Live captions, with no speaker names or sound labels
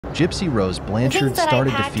Gypsy Rose Blanchard that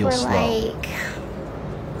started I to packed feel were slow.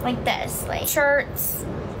 like this, like shirts.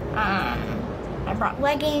 I brought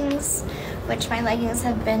leggings, which my leggings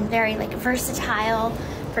have been very like versatile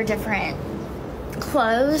for different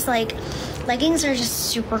clothes. Like leggings are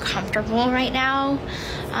just super comfortable right now.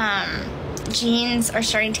 Jeans are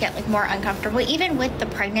starting to get like more uncomfortable, even with the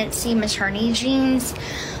pregnancy maternity jeans.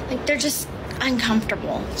 Like they're just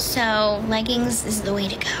uncomfortable. So leggings is the way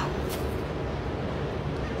to go.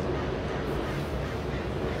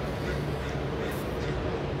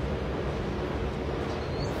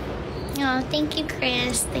 Oh, thank you,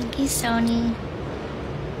 Chris. Thank you, Sonia.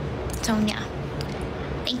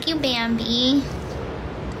 Thank you, Bambi.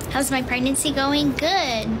 How's my pregnancy going?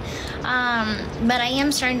 Good. But I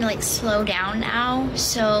am starting to like slow down now.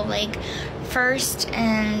 So like first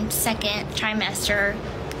and second trimester,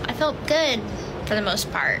 I felt good for the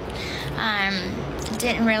most part.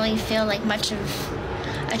 Didn't really feel like much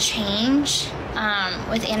of a change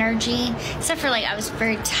with energy, except for like I was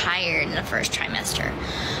very tired in the first trimester.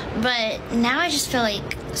 But now I just feel like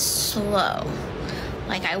slow.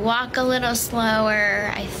 Like I walk a little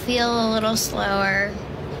slower, I feel a little slower.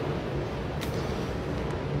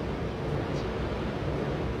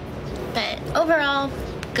 But overall,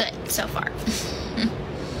 good so far.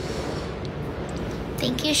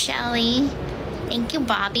 Thank you, Shelly. Thank you,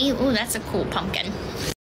 Bobby. Ooh, that's a cool pumpkin.